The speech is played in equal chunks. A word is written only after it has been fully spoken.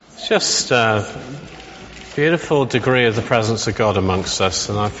Just a beautiful degree of the presence of God amongst us,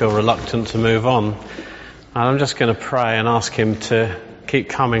 and I feel reluctant to move on. And I'm just going to pray and ask Him to keep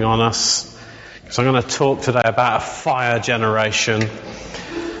coming on us, because I'm going to talk today about a fire generation,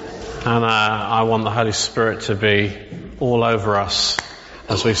 and I want the Holy Spirit to be all over us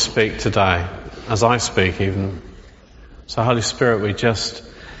as we speak today, as I speak even. So Holy Spirit, we just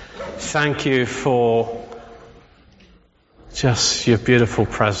thank you for just your beautiful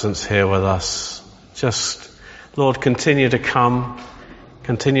presence here with us. Just, Lord, continue to come,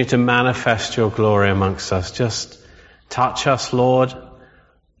 continue to manifest your glory amongst us. Just touch us, Lord. We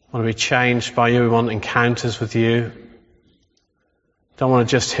want to be changed by you. We want encounters with you. Don't want to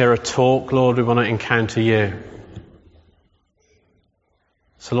just hear a talk, Lord. We want to encounter you.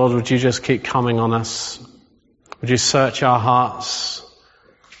 So, Lord, would you just keep coming on us? Would you search our hearts?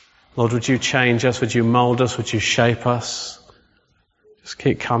 Lord, would you change us? Would you mold us? Would you shape us? Just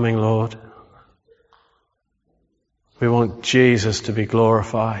keep coming, Lord. We want Jesus to be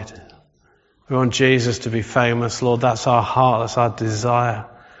glorified. We want Jesus to be famous, Lord. That's our heart. That's our desire.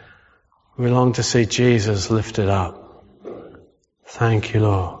 We long to see Jesus lifted up. Thank you,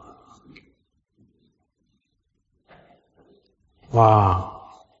 Lord.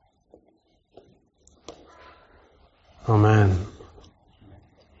 Wow. Amen.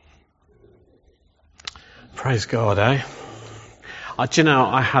 Praise God, eh? Do you know,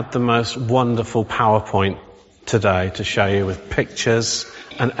 I had the most wonderful PowerPoint today to show you with pictures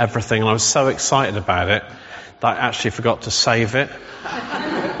and everything, and I was so excited about it that I actually forgot to save it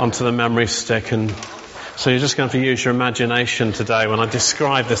onto the memory stick, and so you're just going to have to use your imagination today when I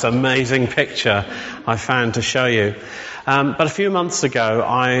describe this amazing picture I found to show you. But a few months ago,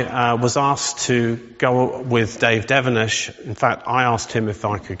 I was asked to go with Dave Devenish. In fact, I asked him if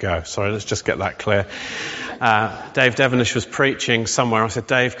I could go. Sorry, let's just get that clear. Dave Devenish was preaching somewhere. I said,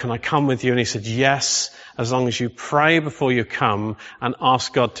 Dave, can I come with you? And he said, yes, as long as you pray before you come and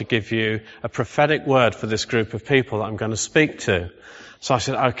ask God to give you a prophetic word for this group of people that I'm going to speak to. So I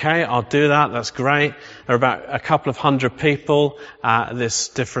said, okay, I'll do that. That's great. There are about a couple of hundred people at this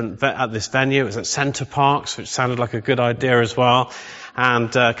venue. It was at Center Parcs, which sounded like a good idea as well.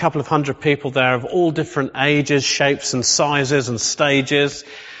 And a couple of hundred people there of all different ages, shapes and sizes and stages.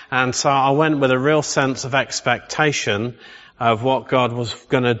 And so I went with a real sense of expectation of what God was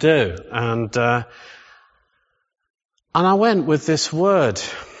going to do. And I went with this word.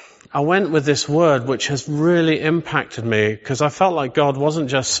 I went with this word which has really impacted me, because I felt like God wasn't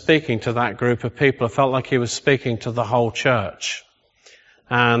just speaking to that group of people. I felt like He was speaking to the whole church.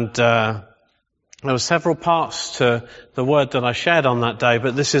 And there were several parts to the word that I shared on that day,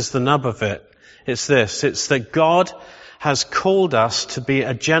 but this is the nub of it. It's this. It's that God has called us to be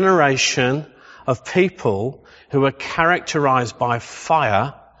a generation of people who are characterized by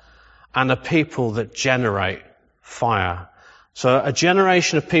fire and a people that generate fire. So a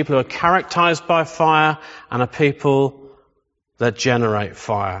generation of people who are characterized by fire and a people that generate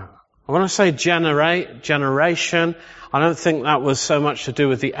fire. When I say generation, I don't think that was so much to do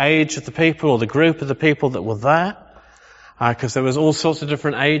with the age of the people or the group of the people that were there, because there was all sorts of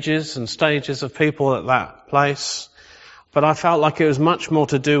different ages and stages of people at that place. But I felt like it was much more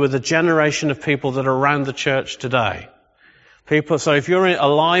to do with the generation of people that are around the church today. So if you're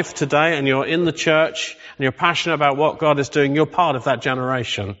alive today and you're in the church and you're passionate about what God is doing, you're part of that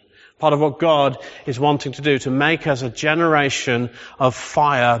generation. Part of what God is wanting to do, to make us a generation of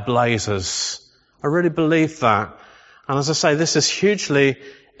fire blazers. I really believe that. And as I say, this has hugely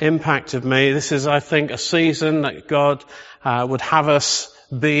impacted me. This is, I think, a season that God would have us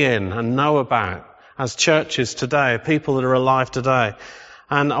be in and know about as churches today, people that are alive today.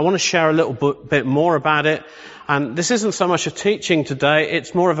 And I want to share a little bit more about it. And this isn't so much a teaching today,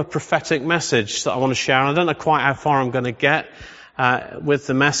 it's more of a prophetic message that I want to share. And I don't know quite how far I'm going to get with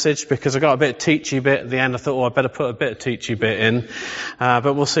the message, because I got a bit of teachy bit at the end. I thought, I better put a bit of teachy bit in.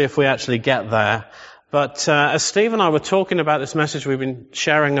 But we'll see if we actually get there. But as Steve and I were talking about this message, we've been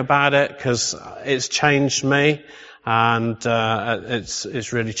sharing about it because it's changed me. And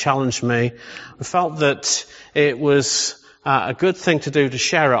it's really challenged me. I felt that it was a good thing to do to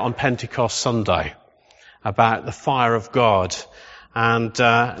share it on Pentecost Sunday about the fire of God. And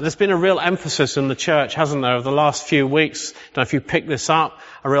there's been a real emphasis in the church, hasn't there, over the last few weeks. I don't know if you picked this up,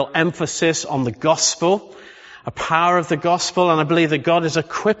 a real emphasis on the gospel, a power of the gospel, and I believe that God is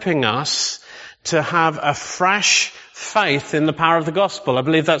equipping us to have a fresh faith in the power of the gospel. I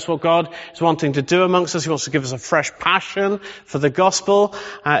believe that's what God is wanting to do amongst us. He wants to give us a fresh passion for the gospel.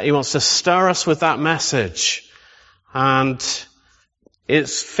 He wants to stir us with that message. And it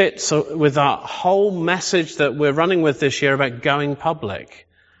fits with that whole message that we're running with this year about going public.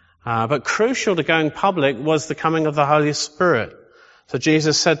 But crucial to going public was the coming of the Holy Spirit. So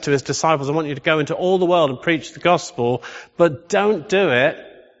Jesus said to his disciples, I want you to go into all the world and preach the gospel, but don't do it.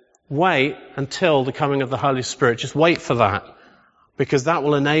 Wait until the coming of the Holy Spirit. Just wait for that, because that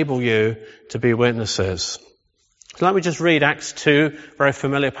will enable you to be witnesses. So let me just read Acts 2, very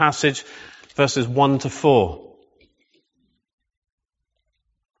familiar passage, verses 1 to 4.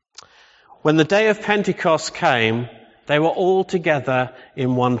 When the day of Pentecost came, they were all together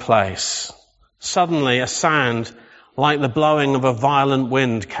in one place. Suddenly a sound like the blowing of a violent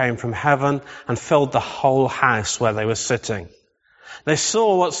wind came from heaven and filled the whole house where they were sitting. They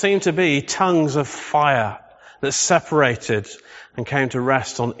saw what seemed to be tongues of fire that separated and came to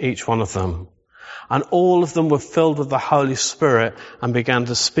rest on each one of them. And all of them were filled with the Holy Spirit and began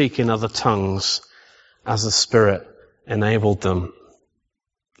to speak in other tongues as the Spirit enabled them.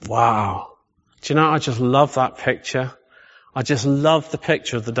 Wow. Do you know, I just love that picture. I just love the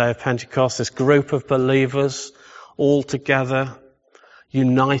picture of the day of Pentecost, this group of believers all together,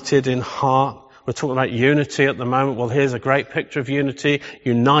 united in heart. We're talking about unity at the moment. Well, here's a great picture of unity,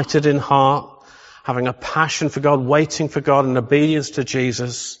 united in heart, having a passion for God, waiting for God in obedience to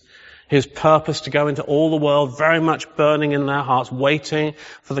Jesus. His purpose to go into all the world, very much burning in their hearts, waiting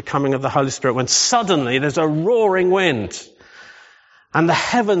for the coming of the Holy Spirit, when suddenly there's a roaring wind and the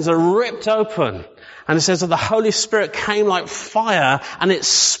heavens are ripped open. And it says that the Holy Spirit came like fire and it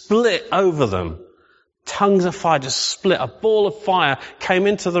split over them. Tongues of fire just split. A ball of fire came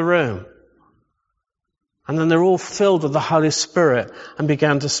into the room. And then they're all filled with the Holy Spirit and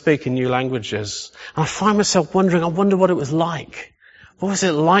began to speak in new languages. And I find myself wondering, I wonder what it was like. What was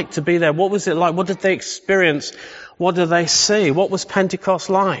it like to be there? What was it like? What did they experience? What did they see? What was Pentecost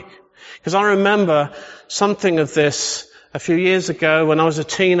like? Because I remember something of this a few years ago when I was a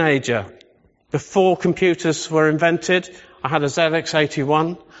teenager. Before computers were invented, I had a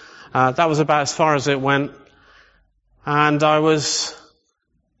ZX81. That was about as far as it went. And I was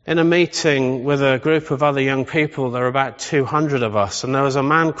in a meeting with a group of other young people. There were about 200 of us. And there was a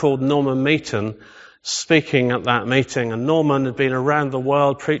man called Norman Meaton speaking at that meeting. And Norman had been around the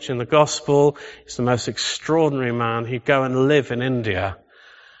world preaching the gospel. He's the most extraordinary man. He'd go and live in India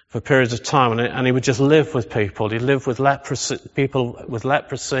for periods of time. And he would just live with people. He'd live with leprosy, people with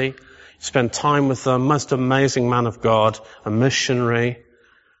leprosy. Spend time with them. Most amazing man of God, a missionary.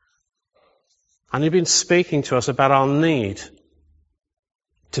 And he'd been speaking to us about our need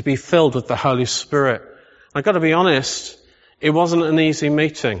to be filled with the Holy Spirit. I've got to be honest, it wasn't an easy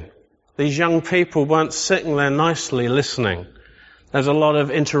meeting. These young people weren't sitting there nicely listening. There's a lot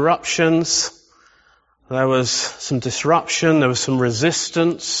of interruptions. There was some disruption. There was some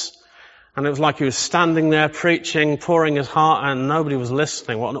resistance. And it was like he was standing there preaching, pouring his heart out, and nobody was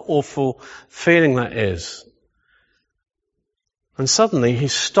listening. What an awful feeling that is. And suddenly he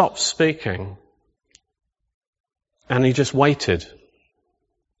stopped speaking. And he just waited.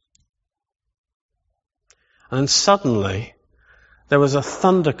 And suddenly there was a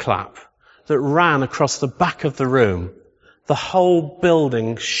thunderclap that ran across the back of the room. The whole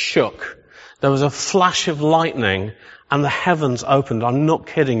building shook. There was a flash of lightning and the heavens opened. I'm not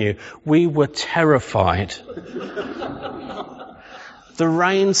kidding you. We were terrified. The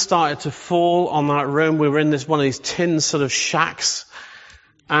rain started to fall on that room. We were in one of these tin sort of shacks,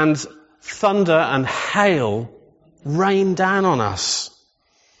 and thunder and hail rained down on us.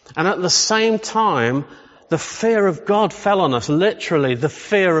 And at the same time, the fear of God fell on us, literally the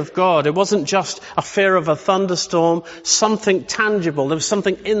fear of God. It wasn't just a fear of a thunderstorm, something tangible. There was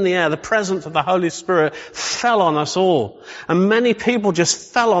something in the air. The presence of the Holy Spirit fell on us all. And many people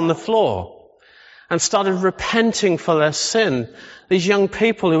just fell on the floor and started repenting for their sin. These young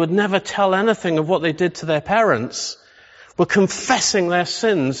people who would never tell anything of what they did to their parents were confessing their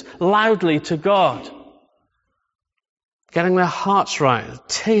sins loudly to God, getting their hearts right,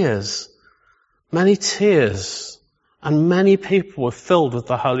 tears. Many tears, and many people were filled with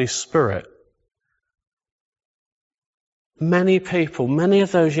the Holy Spirit. Many people, many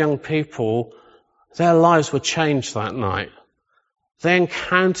of those young people, their lives were changed that night. They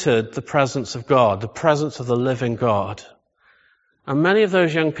encountered the presence of God, the presence of the living God. And many of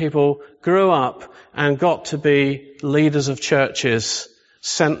those young people grew up and got to be leaders of churches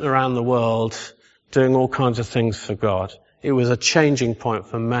sent around the world, doing all kinds of things for God. It was a changing point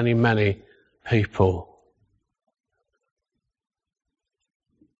for many, many people.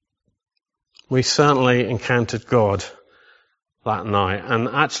 We certainly encountered God that night, and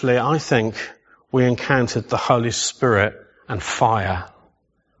actually I think we encountered the Holy Spirit and fire.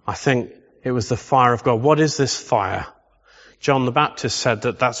 I think it was the fire of God. What is this fire? John the Baptist said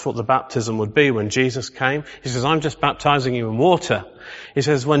that that's what the baptism would be when Jesus came. He says, I'm just baptizing you in water. He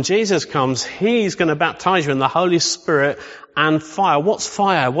says, when Jesus comes, he's going to baptize you in the Holy Spirit and fire. What's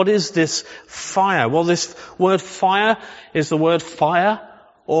fire? What is this fire? Well, this word fire is the word fire,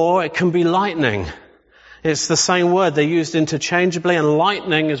 or it can be lightning. It's the same word. They're used interchangeably, and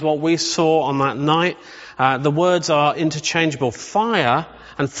lightning is what we saw on that night. The words are interchangeable. Fire,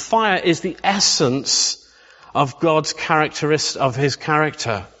 and fire is the essence of God's of his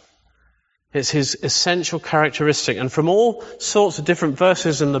character. It's his essential characteristic. And from all sorts of different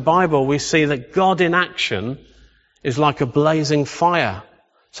verses in the Bible, we see that God in action is like a blazing fire.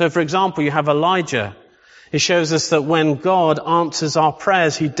 So, for example, you have Elijah. He shows us that when God answers our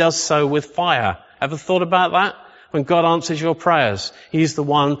prayers, he does so with fire. Ever thought about that? When God answers your prayers, he's the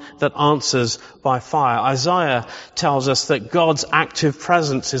one that answers by fire. Isaiah tells us that God's active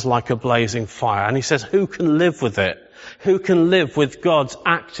presence is like a blazing fire. And he says, who can live with it? Who can live with God's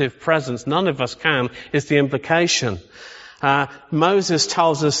active presence? None of us can, is the implication. Moses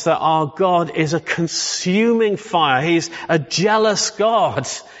tells us that our God is a consuming fire. He's a jealous God.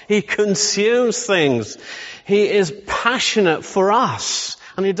 He consumes things. He is passionate for us.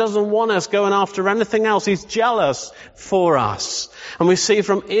 And he doesn't want us going after anything else. He's jealous for us. And we see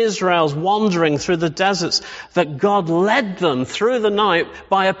from Israel's wandering through the deserts that God led them through the night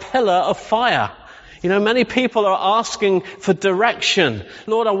by a pillar of fire. You know, many people are asking for direction.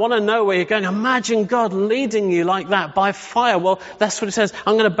 Lord, I want to know where you're going. Imagine God leading you like that by fire. Well, that's what it says.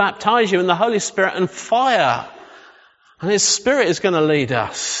 I'm going to baptize you in the Holy Spirit and fire. And his Spirit is going to lead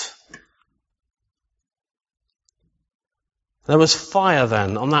us. There was fire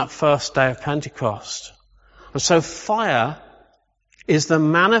then on that first day of Pentecost. And so fire is the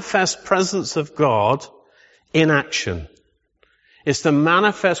manifest presence of God in action. It's the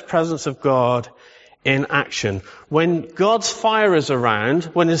manifest presence of God in action. When God's fire is around,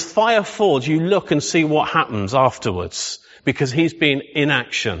 when his fire falls, you look and see what happens afterwards, because he's been in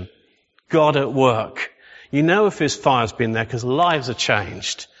action. God at work. You know if his fire's been there because lives are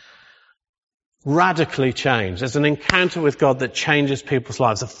changed. Radically changed. There's an encounter with God that changes people's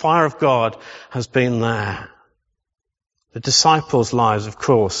lives. The fire of God has been there. The disciples' lives, of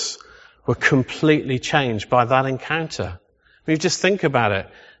course, were completely changed by that encounter. I mean, just think about it.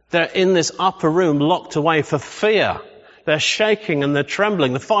 They're in this upper room locked away for fear. They're shaking and they're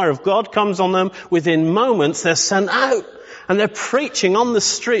trembling. The fire of God comes on them. Within moments, they're sent out. And they're preaching on the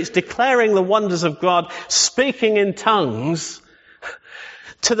streets, declaring the wonders of God, speaking in tongues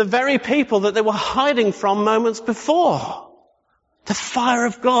to the very people that they were hiding from moments before. The fire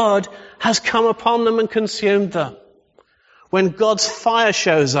of God has come upon them and consumed them. When God's fire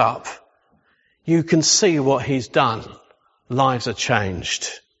shows up, you can see what he's done. Lives are changed.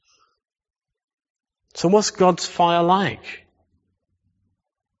 So what's God's fire like?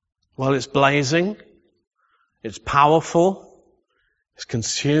 Well, it's blazing. It's powerful. It's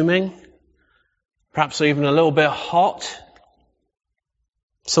consuming. Perhaps even a little bit hot.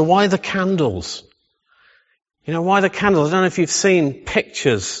 So why the candles? You know, why the candles? I don't know if you've seen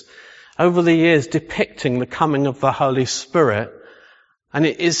pictures over the years depicting the coming of the Holy Spirit. And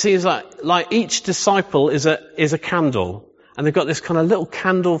it seems like each disciple is a candle. And they've got this kind of little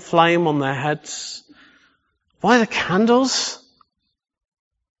candle flame on their heads. Why the candles?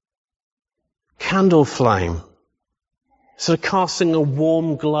 Candle flame. Sort of casting a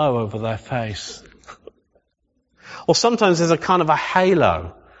warm glow over their face. Or sometimes there's a kind of a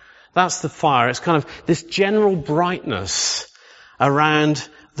halo. That's the fire. It's kind of this general brightness around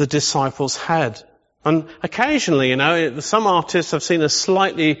the disciples' head. And occasionally, you know, some artists have seen a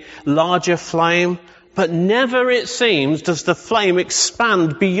slightly larger flame, but never, it seems, does the flame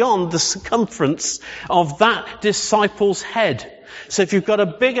expand beyond the circumference of that disciple's head. So if you've got a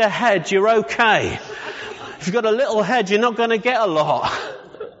bigger head, you're okay. If you've got a little head, you're not going to get a lot.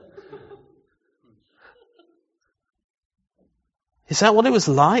 Is that what it was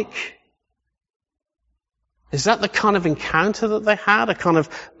like? Is that the kind of encounter that they had? A kind of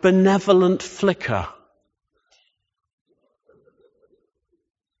benevolent flicker?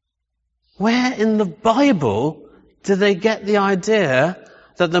 Where in the Bible do they get the idea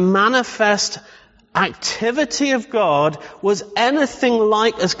that the manifest activity of God was anything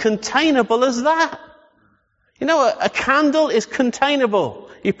like as containable as that? You know, a candle is containable.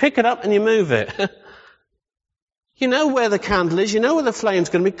 You pick it up and you move it. You know where the candle is. You know where the flame's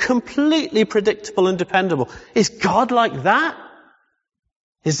going to be. Completely predictable and dependable. Is God like that?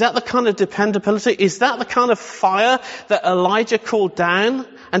 Is that the kind of dependability? Is that the kind of fire that Elijah called down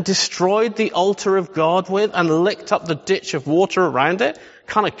and destroyed the altar of God with and licked up the ditch of water around it?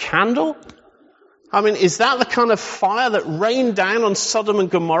 Kind of candle? I mean, is that the kind of fire that rained down on Sodom and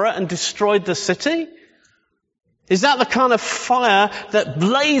Gomorrah and destroyed the city? Is that the kind of fire that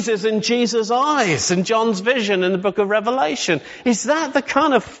blazes in Jesus' eyes in John's vision in the book of Revelation? Is that the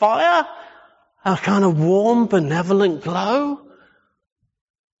kind of fire? A kind of warm, benevolent glow?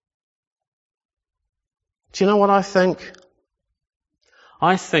 Do you know what I think?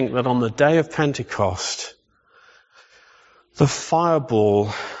 I think that on the day of Pentecost, the fireball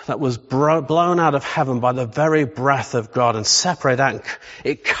that was blown out of heaven by the very breath of God and separated out,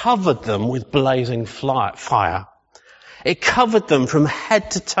 it covered them with blazing fire. It covered them from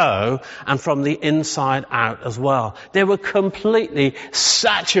head to toe and from the inside out as well. They were completely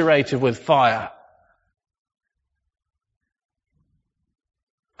saturated with fire.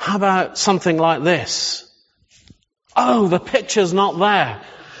 How about something like this? Oh, the picture's not there.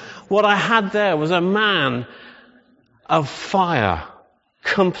 What I had there was a man of fire,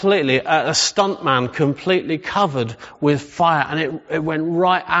 completely, a stuntman completely covered with fire, and it went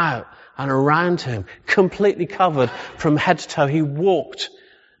right out and around him, completely covered from head to toe. He walked,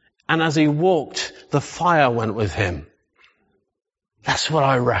 and as he walked, the fire went with him. That's what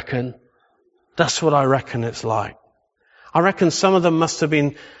I reckon. That's what I reckon it's like. I reckon some of them must have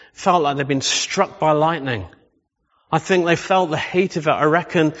felt like they'd been struck by lightning. I think they felt the heat of it. I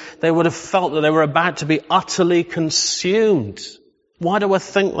reckon they would have felt that they were about to be utterly consumed. Why do I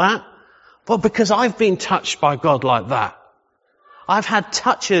think that? Well, because I've been touched by God like that. I've had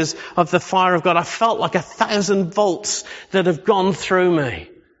touches of the fire of God. I felt like 1,000 volts that have gone through me.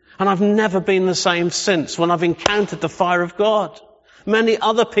 And I've never been the same since when I've encountered the fire of God. Many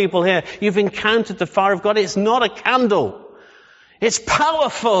other people here, you've encountered the fire of God. It's not a candle. It's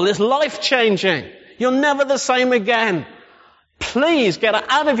powerful. It's life-changing. You're never the same again. Please get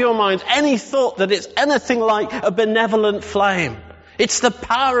out of your mind any thought that it's anything like a benevolent flame. It's the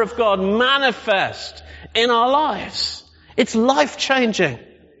power of God manifest in our lives. It's life-changing.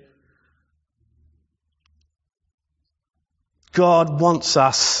 God wants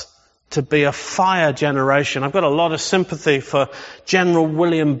us to be a fire generation. I've got a lot of sympathy for General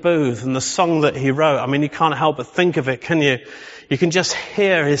William Booth and the song that he wrote. I mean, you can't help but think of it, can you? You can just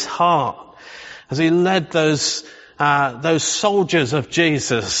hear his heart as he led those soldiers of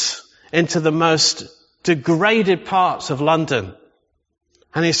Jesus into the most degraded parts of London.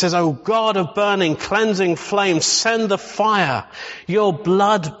 And he says, "Oh God of burning, cleansing flame, send the fire. Your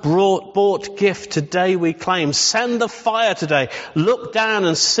blood-bought gift today we claim. Send the fire today. Look down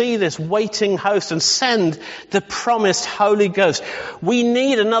and see this waiting host and send the promised Holy Ghost." We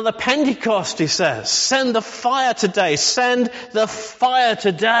need another Pentecost, he says. Send the fire today. Send the fire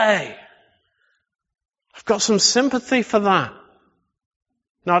today. I've got some sympathy for that.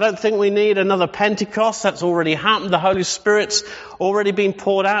 Now, I don't think we need another Pentecost. That's already happened. The Holy Spirit's already been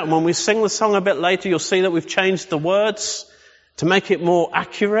poured out. And when we sing the song a bit later, you'll see that we've changed the words to make it more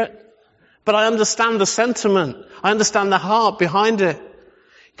accurate. But I understand the sentiment. I understand the heart behind it.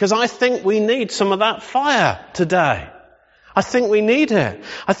 Because I think we need some of that fire today. I think we need it.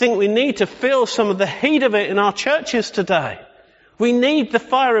 I think we need to feel some of the heat of it in our churches today. We need the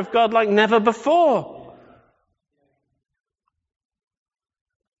fire of God like never before.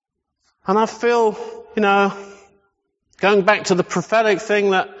 And I feel, going back to the prophetic thing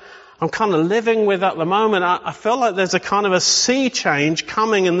that I'm kind of living with at the moment, I feel like there's a kind of a sea change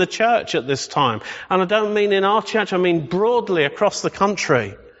coming in the church at this time. And I don't mean in our church, I mean broadly across the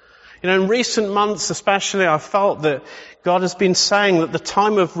country. In recent months especially, I felt that God has been saying that the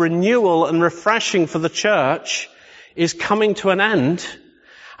time of renewal and refreshing for the church is coming to an end,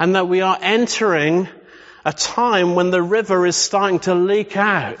 and that we are entering a time when the river is starting to leak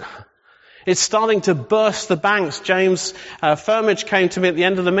out. It's starting to burst the banks. James Firmage came to me at the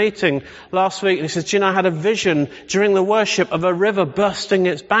end of the meeting last week and he says, "Do you know, I had a vision during the worship of a river bursting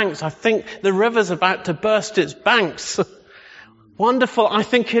its banks. I think the river's about to burst its banks." Wonderful. I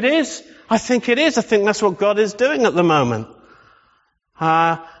think it is. I think that's what God is doing at the moment.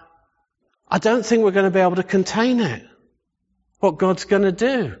 I don't think we're going to be able to contain it. What God's going to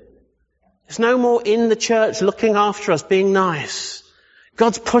do. There's no more in the church looking after us, being nice.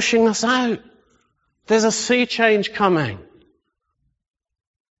 God's pushing us out. There's a sea change coming.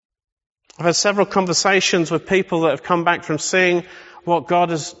 I've had several conversations with people that have come back from seeing what God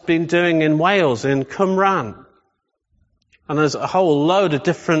has been doing in Wales, in Cymran. And there's a whole load of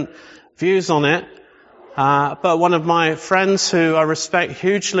different views on it. But one of my friends who I respect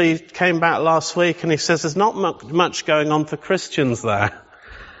hugely came back last week and he says there's not much going on for Christians there.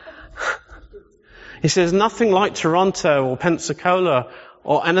 He says nothing like Toronto or Pensacola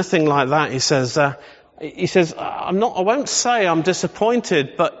or anything like that. He says He says, I won't say I'm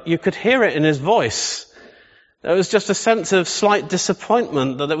disappointed, but you could hear it in his voice. There was just a sense of slight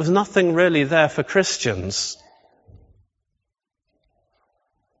disappointment that there was nothing really there for Christians.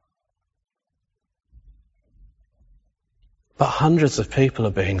 But hundreds of people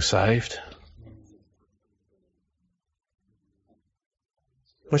are being saved.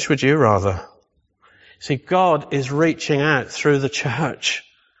 Which would you rather? See, God is reaching out through the church.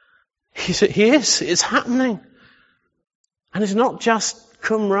 He is. It's happening. And it's not just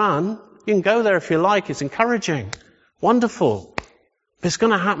Qumran. You can go there if you like. It's encouraging. Wonderful. But it's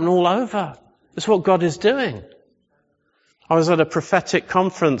going to happen all over. It's what God is doing. I was at a prophetic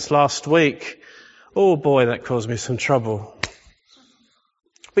conference last week. Oh boy, that caused me some trouble.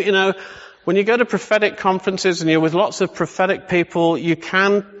 But you know, when you go to prophetic conferences and you're with lots of prophetic people, you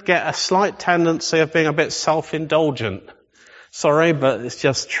can get a slight tendency of being a bit self-indulgent. Sorry, but it's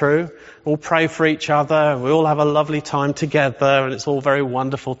just true. We'll pray for each other, we all have a lovely time together, and it's all very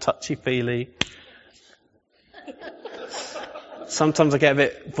wonderful, touchy-feely. Sometimes I get a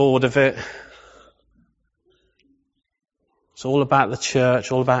bit bored of it. It's all about the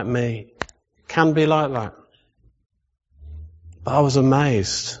church, all about me. It can be like that. But I was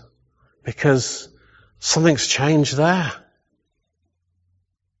amazed because something's changed there.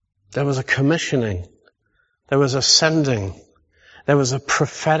 There was a commissioning. There was a sending. There was a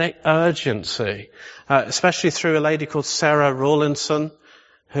prophetic urgency, especially through a lady called Sarah Rawlinson,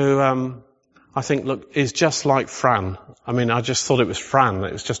 who I think is just like Fran. I mean, I just thought it was Fran.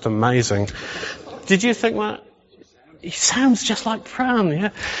 It was just amazing. Did you think that? He sounds just like Fran, yeah.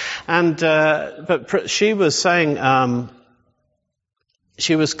 And but she was saying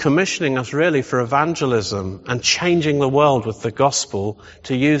she was commissioning us really for evangelism and changing the world with the gospel,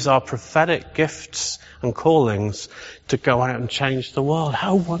 to use our prophetic gifts and callings to go out and change the world.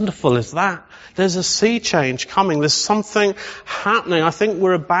 How wonderful is that? There's a sea change coming. There's something happening. I think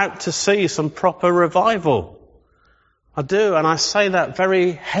we're about to see some proper revival. I do, and I say that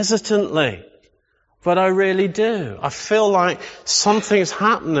very hesitantly, but I really do. I feel like something's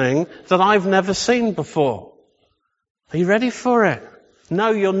happening that I've never seen before. Are you ready for it?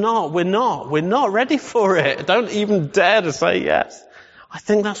 No, you're not. We're not. We're not ready for it. Don't even dare to say yes. I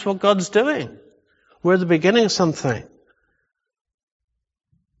think that's what God's doing. We're at the beginning of something.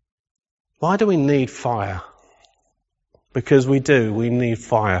 Why do we need fire? Because we do. We need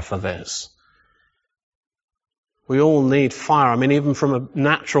fire for this. We all need fire. I mean, even from a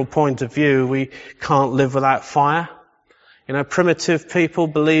natural point of view, we can't live without fire. You know, primitive people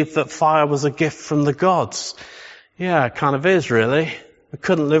believed that fire was a gift from the gods. Yeah, it kind of is, really. We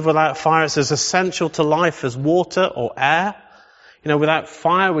couldn't live without fire. It's as essential to life as water or air. You know, without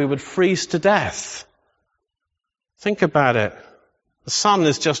fire, we would freeze to death. Think about it. The sun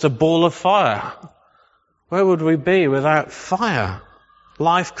is just a ball of fire. Where would we be without fire?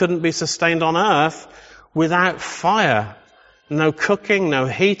 Life couldn't be sustained on earth without fire. No cooking, no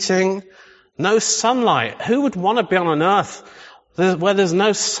heating, no sunlight. Who would want to be on an earth where there's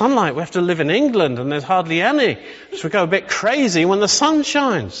no sunlight? We have to live in England and there's hardly any. So we go a bit crazy when the sun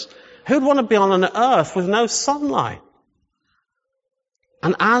shines. Who'd want to be on an earth with no sunlight?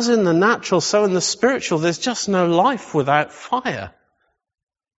 And as in the natural, so in the spiritual, there's just no life without fire.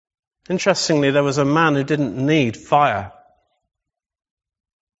 Interestingly, there was a man who didn't need fire.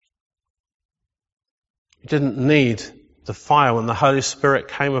 He didn't need the fire when the Holy Spirit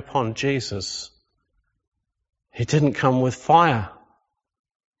came upon Jesus. He didn't come with fire.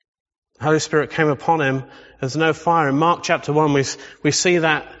 The Holy Spirit came upon him. There's no fire. In Mark chapter 1, we see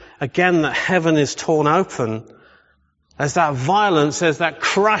that again, that heaven is torn open. There's that violence, there's that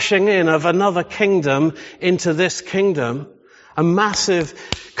crashing in of another kingdom into this kingdom. A massive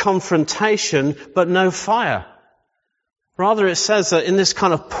confrontation, but no fire. Rather, it says that in this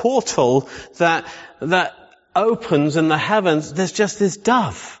kind of portal that opens in the heavens, there's just this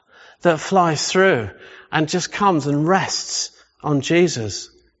dove that flies through and just comes and rests on Jesus.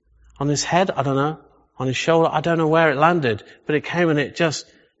 On his head, I don't know. On his shoulder, I don't know where it landed. But it came and it just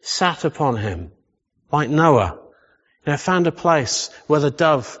sat upon him. Like Noah. You know, found a place where the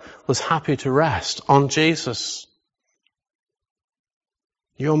dove was happy to rest on Jesus.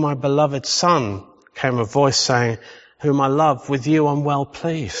 You're my beloved son, came a voice saying, whom I love, with you I'm well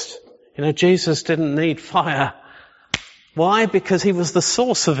pleased. You know, Jesus didn't need fire. Why? Because he was the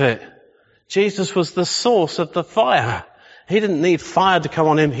source of it. Jesus was the source of the fire. He didn't need fire to come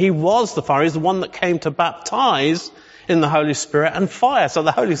on him. He was the fire. He's the one that came to baptize in the Holy Spirit and fire. So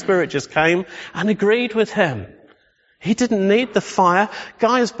the Holy Spirit just came and agreed with him. He didn't need the fire.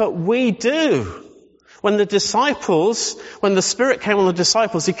 Guys, but we do. When the Spirit came on the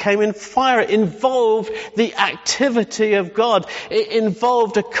disciples, He came in fire. It involved the activity of God. It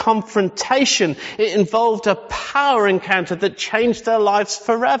involved a confrontation. It involved a power encounter that changed their lives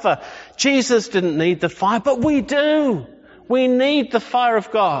forever. Jesus didn't need the fire, but we do. We need the fire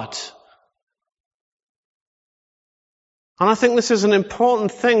of God. And I think this is an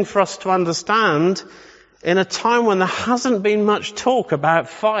important thing for us to understand in a time when there hasn't been much talk about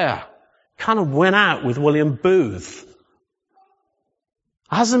fire. Kind of went out with William Booth.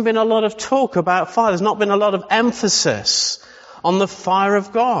 There hasn't been a lot of talk about fire. There's not been a lot of emphasis on the fire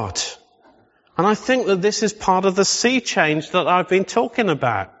of God. And I think that this is part of the sea change that I've been talking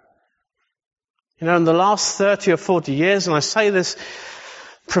about. You know, in the last 30 or 40 years, and I say this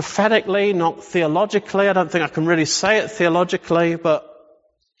prophetically, not theologically, I don't think I can really say it theologically, but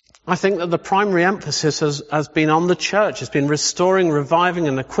I think that the primary emphasis has been on the church. It's been restoring, reviving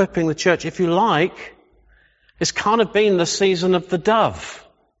and equipping the church. If you like, it's kind of been the season of the dove.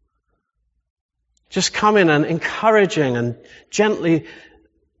 Just coming and encouraging and gently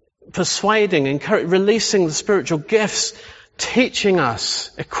persuading, releasing the spiritual gifts, teaching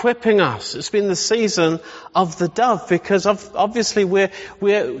us, equipping us. It's been the season of the dove because obviously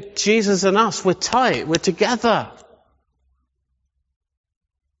we're Jesus and us, we're tight, we're together.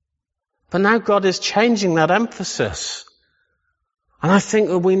 But now God is changing that emphasis. And I think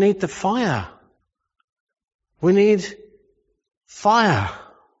that we need the fire. We need fire.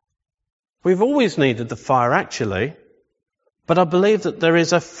 We've always needed the fire, actually. But I believe that there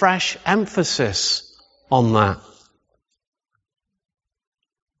is a fresh emphasis on that.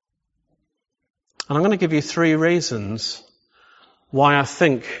 And I'm going to give you 3 reasons why I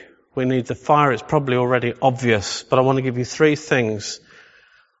think we need the fire. It's probably already obvious, but I want to give you 3 things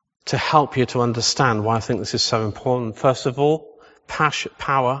to help you to understand why I think this is so important. First of all,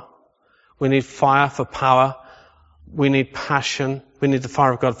 power. We need fire for power. We need passion. We need the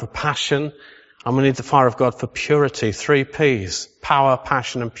fire of God for passion. And we need the fire of God for purity. 3 P's. Power,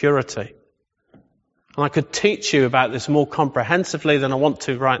 passion and purity. And I could teach you about this more comprehensively than I want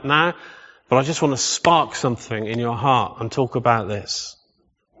to right now, but I just want to spark something in your heart and talk about this.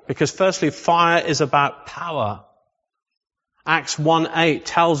 Because firstly, fire is about power. Acts 1:8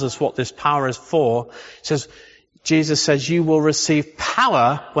 tells us what this power is for. It says, Jesus says, you will receive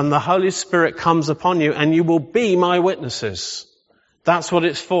power when the Holy Spirit comes upon you and you will be my witnesses. That's what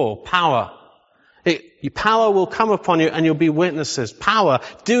it's for, power. Power will come upon you and you'll be witnesses. Power,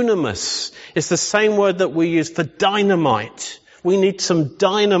 dunamis, is the same word that we use for dynamite. We need some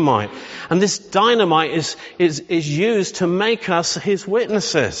dynamite. And this dynamite is used to make us His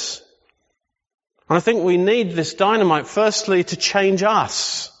witnesses. And I think we need this dynamite, firstly, to change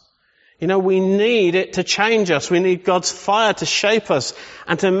us. You know, we need it to change us. We need God's fire to shape us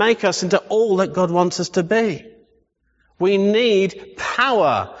and to make us into all that God wants us to be. We need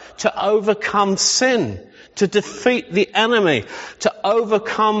power to overcome sin, to defeat the enemy, to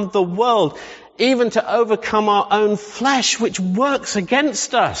overcome the world, even to overcome our own flesh, which works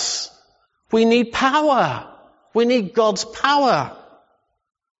against us. We need power. We need God's power.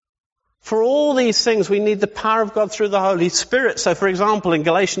 For all these things, we need the power of God through the Holy Spirit. So, for example, in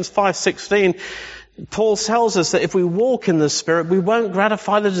Galatians 5:16, Paul tells us that if we walk in the Spirit, we won't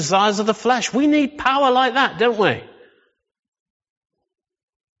gratify the desires of the flesh. We need power like that, don't we?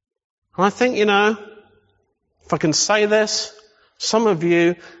 And I think, if I can say this, some of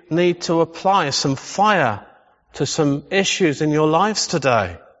you need to apply some fire to some issues in your lives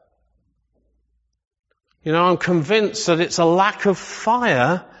today. I'm convinced that it's a lack of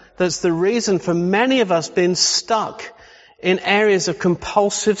fire that's the reason for many of us being stuck in areas of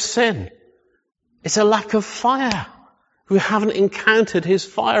compulsive sin. It's a lack of fire. We haven't encountered His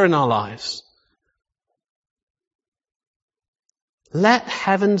fire in our lives. Let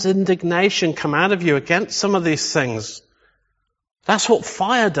heaven's indignation come out of you against some of these things. That's what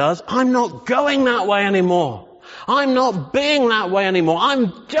fire does. I'm not going that way anymore. I'm not being that way anymore.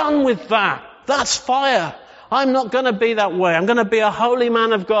 I'm done with that. That's fire. I'm not going to be that way. I'm going to be a holy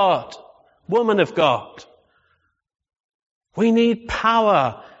man of God, woman of God. We need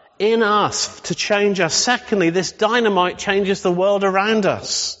power in us to change us. Secondly, this dynamite changes the world around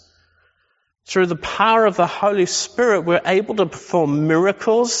us. Through the power of the Holy Spirit, we're able to perform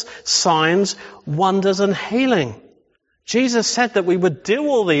miracles, signs, wonders, and healing. Jesus said that we would do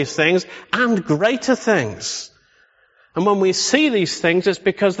all these things and greater things. And when we see these things, it's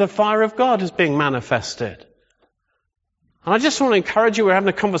because the fire of God is being manifested. And I just want to encourage you, we're having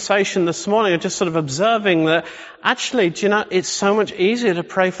a conversation this morning and just sort of observing that actually, it's so much easier to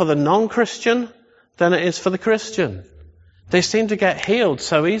pray for the non-Christian than it is for the Christian. They seem to get healed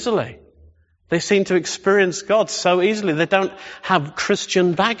so easily. They seem to experience God so easily. They don't have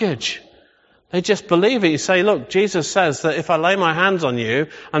Christian baggage. They just believe it. You say, look, Jesus says that if I lay my hands on you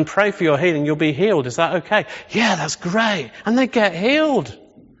and pray for your healing, you'll be healed. Is that okay? Yeah, that's great. And they get healed.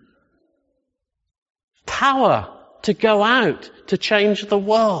 Power to go out to change the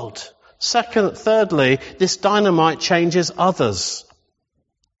world. Thirdly, this dynamite changes others.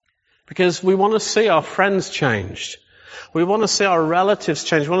 Because we want to see our friends changed. We want to see our relatives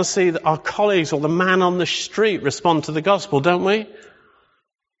change. We want to see our colleagues or the man on the street respond to the gospel, don't we?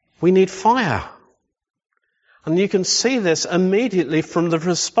 We need fire. And you can see this immediately from the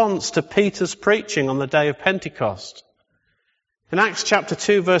response to Peter's preaching on the day of Pentecost. In Acts chapter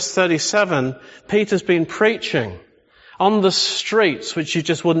 2 verse 37, Peter's been preaching on the streets, which you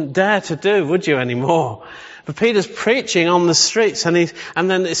just wouldn't dare to do, would you, anymore? But Peter's preaching on the streets, and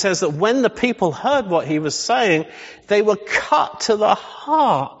then it says that when the people heard what he was saying, they were cut to the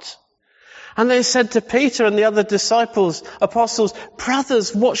heart. And they said to Peter and the other apostles,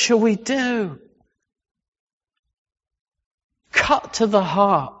 brothers, what shall we do? Cut to the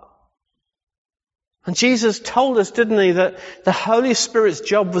heart. And Jesus told us, didn't he, that the Holy Spirit's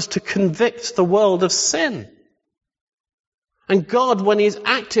job was to convict the world of sin. And God, when He's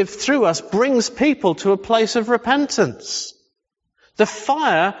active through us, brings people to a place of repentance. The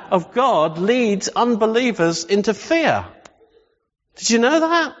fire of God leads unbelievers into fear. Did you know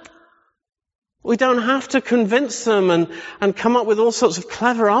that? We don't have to convince them and come up with all sorts of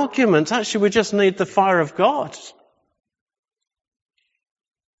clever arguments. Actually, we just need the fire of God.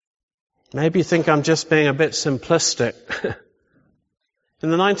 Maybe you think I'm just being a bit simplistic. In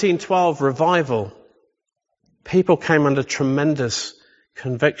the 1912 revival, people came under tremendous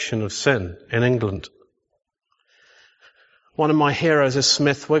conviction of sin in England. One of my heroes is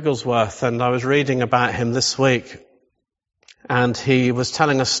Smith Wigglesworth, and I was reading about him this week. And he was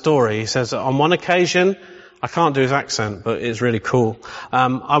telling a story. He says, on one occasion, I can't do his accent, but it's really cool.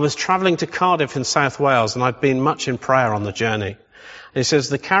 I was travelling to Cardiff in South Wales, and I'd been much in prayer on the journey. He says,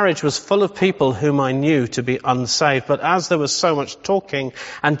 the carriage was full of people whom I knew to be unsaved, but as there was so much talking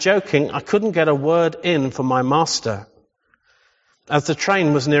and joking, I couldn't get a word in for my master. As the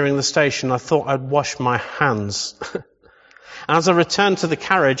train was nearing the station, I thought I'd wash my hands. As I returned to the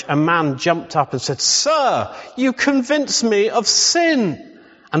carriage, a man jumped up and said, Sir, you convinced me of sin,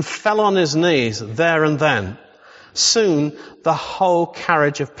 and fell on his knees there and then. Soon, the whole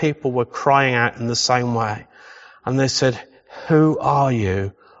carriage of people were crying out in the same way. And they said, who are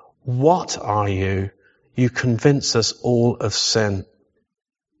you? What are you? You convince us all of sin.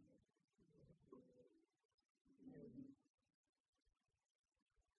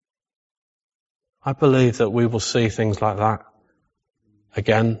 I believe that we will see things like that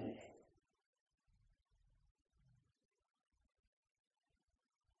again.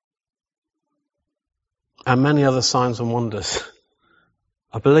 And many other signs and wonders.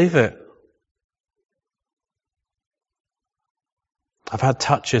 I believe it. I've had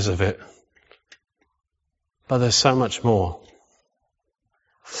touches of it. But there's so much more.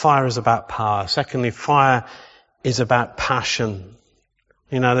 Fire is about power. Secondly, fire is about passion.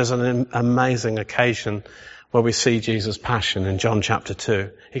 You know, there's an amazing occasion where we see Jesus' passion in John chapter 2.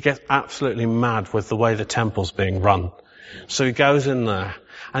 He gets absolutely mad with the way the temple's being run. So he goes in there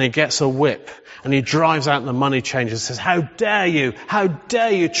and he gets a whip and he drives out the money changers and says, how dare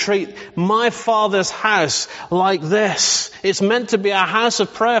you treat my Father's house like this? It's meant to be a house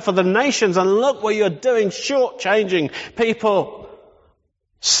of prayer for the nations, and look what you're doing, shortchanging people.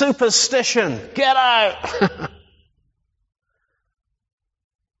 Superstition, get out!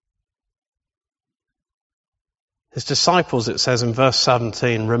 His disciples, it says in verse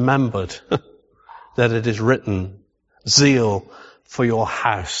 17, remembered that it is written, zeal for your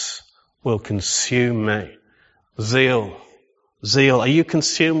house will consume me. Zeal. Are you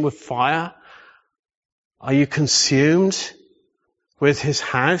consumed with fire? Are you consumed with His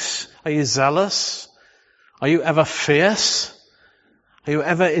house? Are you zealous? Are you ever fierce? Are you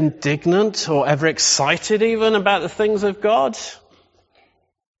ever indignant or ever excited even about the things of God?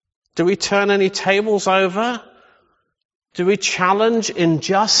 Do we turn any tables over? Do we challenge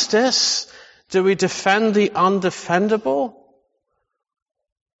injustice? Do we defend the undefendable?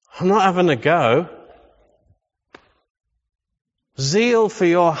 I'm not having a go. Zeal for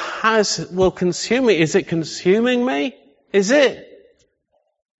your house will consume me. Is it consuming me? Is it?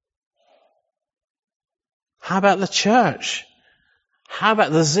 How about the church? How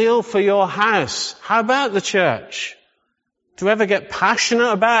about the zeal for your house? How about the church? Do we ever get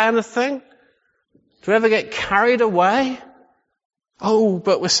passionate about anything? Do we ever get carried away? Oh,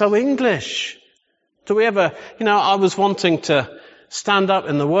 but we're so English. Do we ever, I was wanting to stand up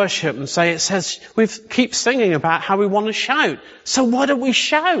in the worship and say, it says, we keep singing about how we want to shout. So why don't we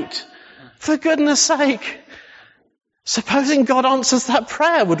shout? For goodness sake. Supposing God answers that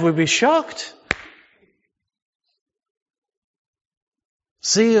prayer, would we be shocked?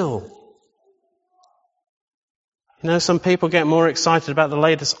 Zeal. You know, some people get more excited about the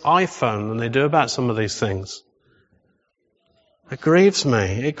latest iPhone than they do about some of these things. It grieves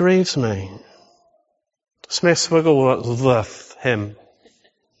me. It grieves me. Smith Wigglesworth hymn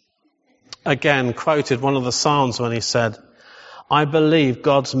again quoted one of the Psalms when he said, I believe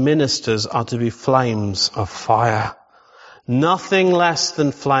God's ministers are to be flames of fire. Nothing less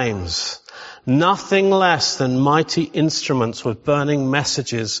than flames. Nothing less than mighty instruments with burning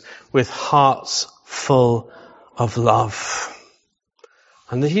messages with hearts full of love.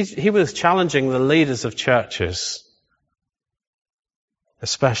 And he was challenging the leaders of churches,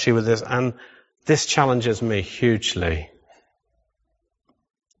 especially with this, and this challenges me hugely.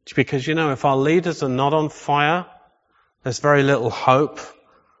 Because, you know, if our leaders are not on fire, there's very little hope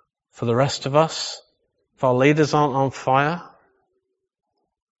for the rest of us. If our leaders aren't on fire.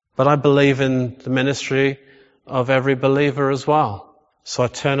 But I believe in the ministry of every believer as well. So I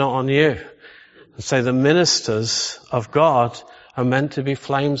turn it on you and say the ministers of God are meant to be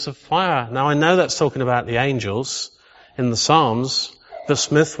flames of fire. Now I know that's talking about the angels in the Psalms, but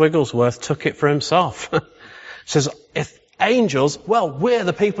Smith Wigglesworth took it for himself. Says, if angels, well, we're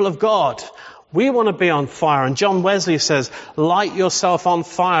the people of God. We want to be on fire. And John Wesley says, light yourself on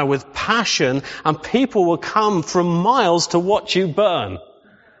fire with passion and people will come from miles to watch you burn.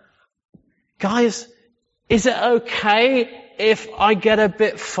 Guys, is it okay if I get a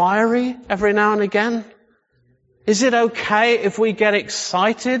bit fiery every now and again? Is it okay if we get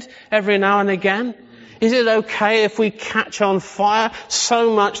excited every now and again? Is it okay if we catch on fire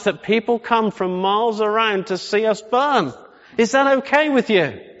so much that people come from miles around to see us burn? Is that okay with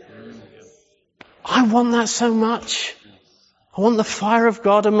you? I want that so much. I want the fire of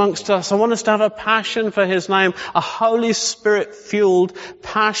God amongst us. I want us to have a passion for His name, a Holy Spirit-fueled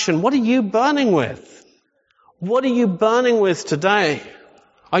passion. What are you burning with? What are you burning with today?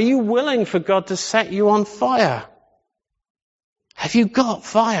 Are you willing for God to set you on fire? Have you got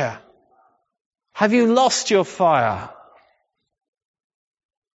fire? Have you lost your fire?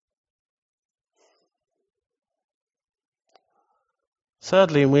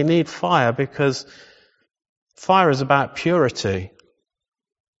 Thirdly, we need fire because fire is about purity.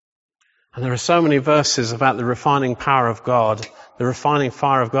 And there are so many verses about the refining power of God, the refining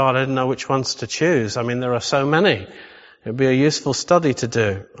fire of God. I didn't know which ones to choose. I mean, there are so many. It would be a useful study to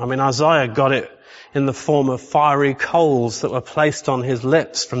do. I mean, Isaiah got it in the form of fiery coals that were placed on his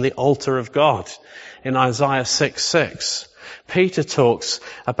lips from the altar of God in Isaiah 6:6. Peter talks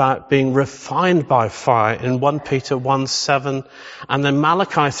about being refined by fire in 1 Peter 1:7. And then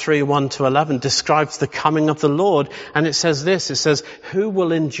Malachi 3:1-11 describes the coming of the Lord. And it says this, it says, who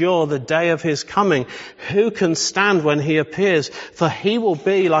will endure the day of His coming? Who can stand when He appears? For He will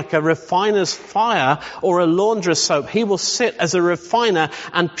be like a refiner's fire or a launderer's soap. He will sit as a refiner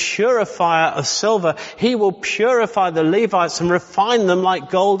and purifier of silver. He will purify the Levites and refine them like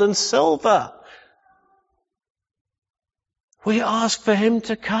gold and silver. We ask for Him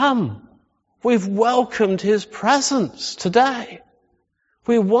to come. We've welcomed His presence today.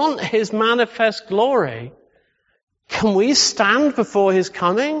 We want His manifest glory. Can we stand before His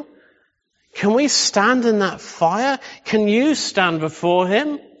coming? Can we stand in that fire? Can you stand before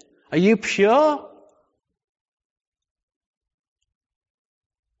Him? Are you pure?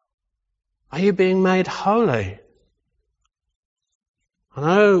 Are you being made holy? I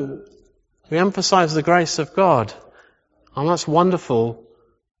know we emphasize the grace of God. And that's wonderful,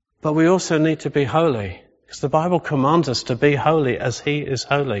 but we also need to be holy. Because the Bible commands us to be holy as He is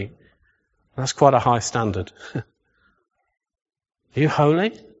holy. That's quite a high standard. Are you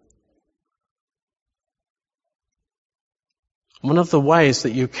holy? One of the ways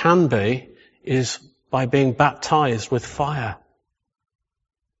that you can be is by being baptized with fire.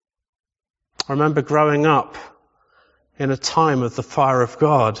 I remember growing up in a time of the fire of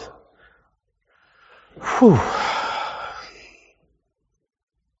God. Whew.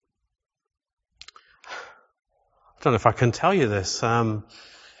 I don't know if I can tell you this,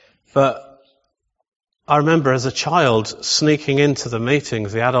 but I remember as a child sneaking into the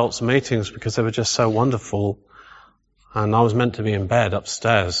meetings, the adults' meetings, because they were just so wonderful. And I was meant to be in bed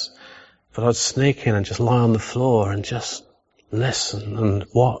upstairs, but I'd sneak in and just lie on the floor and just listen and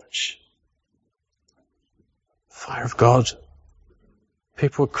watch. Fire of God.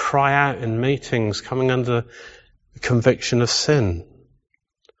 People would cry out in meetings coming under the conviction of sin.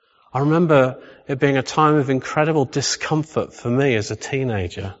 I remember it being a time of incredible discomfort for me as a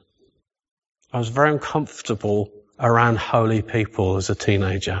teenager. I was very uncomfortable around holy people as a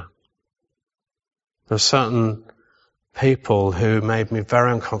teenager. There were certain people who made me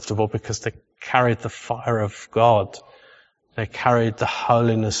very uncomfortable because they carried the fire of God. They carried the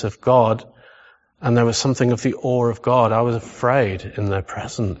holiness of God. And there was something of the awe of God. I was afraid in their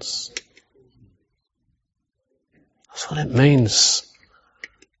presence. That's what it means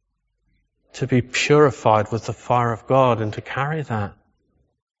to be purified with the fire of God and to carry that.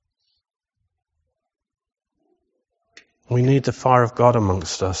 We need the fire of God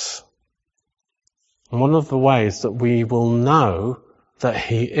amongst us. And one of the ways that we will know that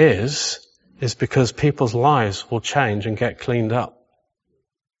He is because people's lives will change and get cleaned up.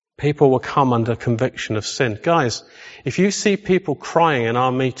 People will come under conviction of sin. Guys, if you see people crying in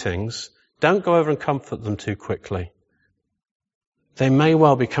our meetings, don't go over and comfort them too quickly. They may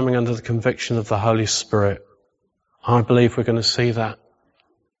well be coming under the conviction of the Holy Spirit. I believe we're going to see that.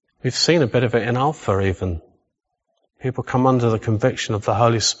 We've seen a bit of it in Alpha even. People come under the conviction of the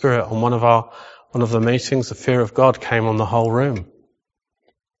Holy Spirit. On one of the meetings, the fear of God came on the whole room.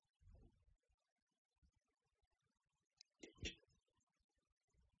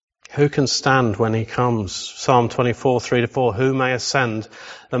 Who can stand when He comes? Psalm 24, 3-4. Who may ascend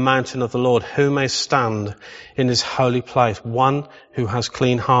the mountain of the Lord? Who may stand in His holy place? One who has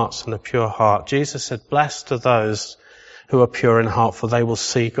clean hearts and a pure heart. Jesus said, blessed are those who are pure in heart, for they will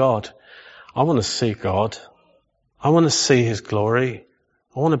see God. I want to see God. I want to see His glory.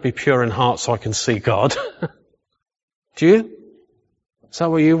 I want to be pure in heart so I can see God. Do you? Is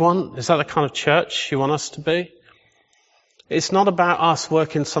that what you want? Is that the kind of church you want us to be? It's not about us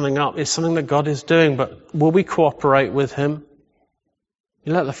working something up. It's something that God is doing, but will we cooperate with Him?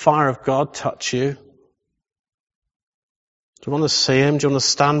 You let the fire of God touch you. Do you want to see Him? Do you want to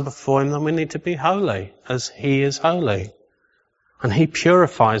stand before Him? Then we need to be holy as He is holy. And He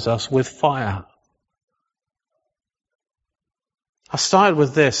purifies us with fire. I started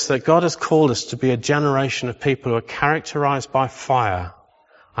with this, that God has called us to be a generation of people who are characterized by fire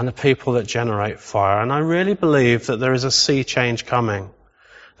and a people that generate fire. And I really believe that there is a sea change coming,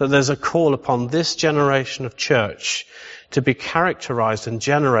 that there's a call upon this generation of church to be characterized and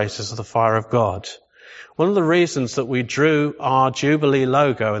generators of the fire of God. One of the reasons that we drew our Jubilee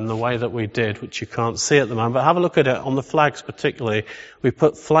logo in the way that we did, which you can't see at the moment, but have a look at it on the flags particularly, we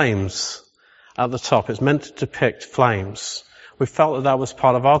put flames at the top. It's meant to depict flames. We felt that was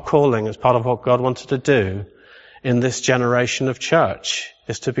part of our calling, as part of what God wanted to do in this generation of church,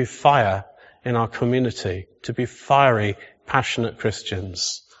 is to be fire in our community, to be fiery, passionate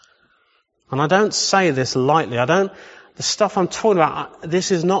Christians. And I don't say this lightly. The stuff I'm talking about,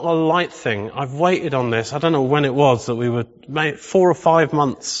 this is not a light thing. I've waited on this. I don't know when it was that we were, 4 or 5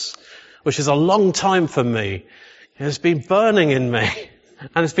 months, which is a long time for me. It's been burning in me,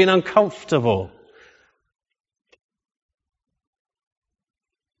 and it's been uncomfortable.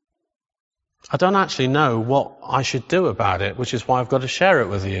 I don't actually know what I should do about it, which is why I've got to share it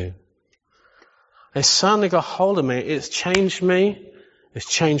with you. It's certainly got hold of me. It's changed me. It's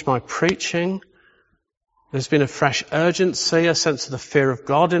changed my preaching. There's been a fresh urgency, a sense of the fear of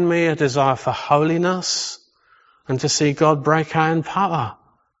God in me, a desire for holiness, and to see God break out in power.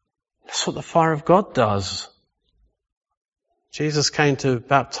 That's what the fire of God does. Jesus came to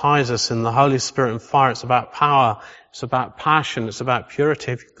baptize us in the Holy Spirit and fire. It's about power. It's about passion. It's about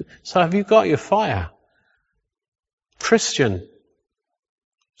purity. So have you got your fire? Christian.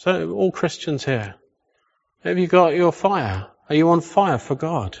 So all Christians here. Have you got your fire? Are you on fire for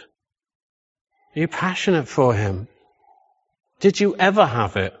God? Are you passionate for Him? Did you ever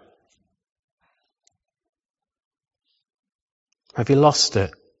have it? Have you lost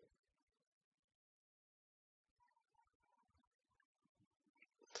it?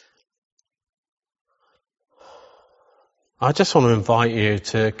 I just want to invite you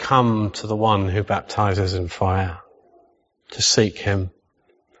to come to the one who baptizes in fire, to seek Him.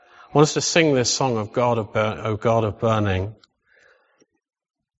 I want us to sing this song of God O God of burning.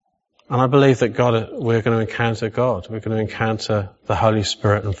 And I believe that we're going to encounter God. We're going to encounter the Holy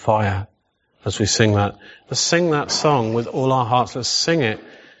Spirit and fire as we sing that. Let's sing that song with all our hearts. Let's sing it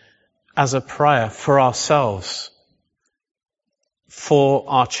as a prayer for ourselves, for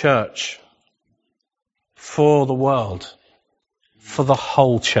our church, for the world, for the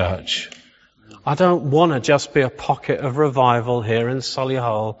whole church. I don't want to just be a pocket of revival here in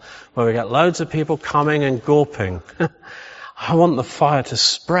Solihull where we get loads of people coming and gawping. I want the fire to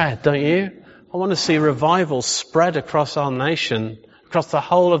spread, don't you? I want to see revival spread across our nation, across the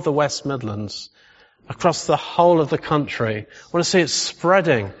whole of the West Midlands, across the whole of the country. I want to see it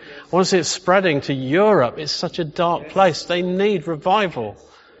spreading. I want to see it spreading to Europe. It's such a dark place. They need revival.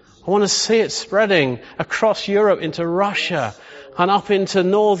 I want to see it spreading across Europe into Russia and up into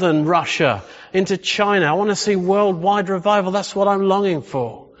northern Russia, into China. I want to see worldwide revival. That's what I'm longing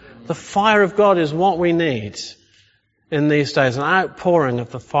for. The fire of God is what we need in these days, an outpouring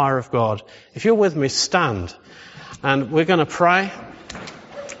of the fire of God. If you're with me, stand. And we're going to pray,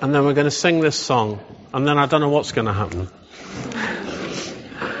 and then we're going to sing this song, and then I don't know what's going to happen.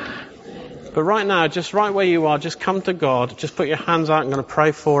 But right now, just right where you are, just come to God. Just put your hands out. I'm going to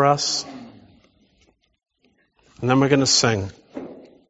pray for us. And then we're going to sing.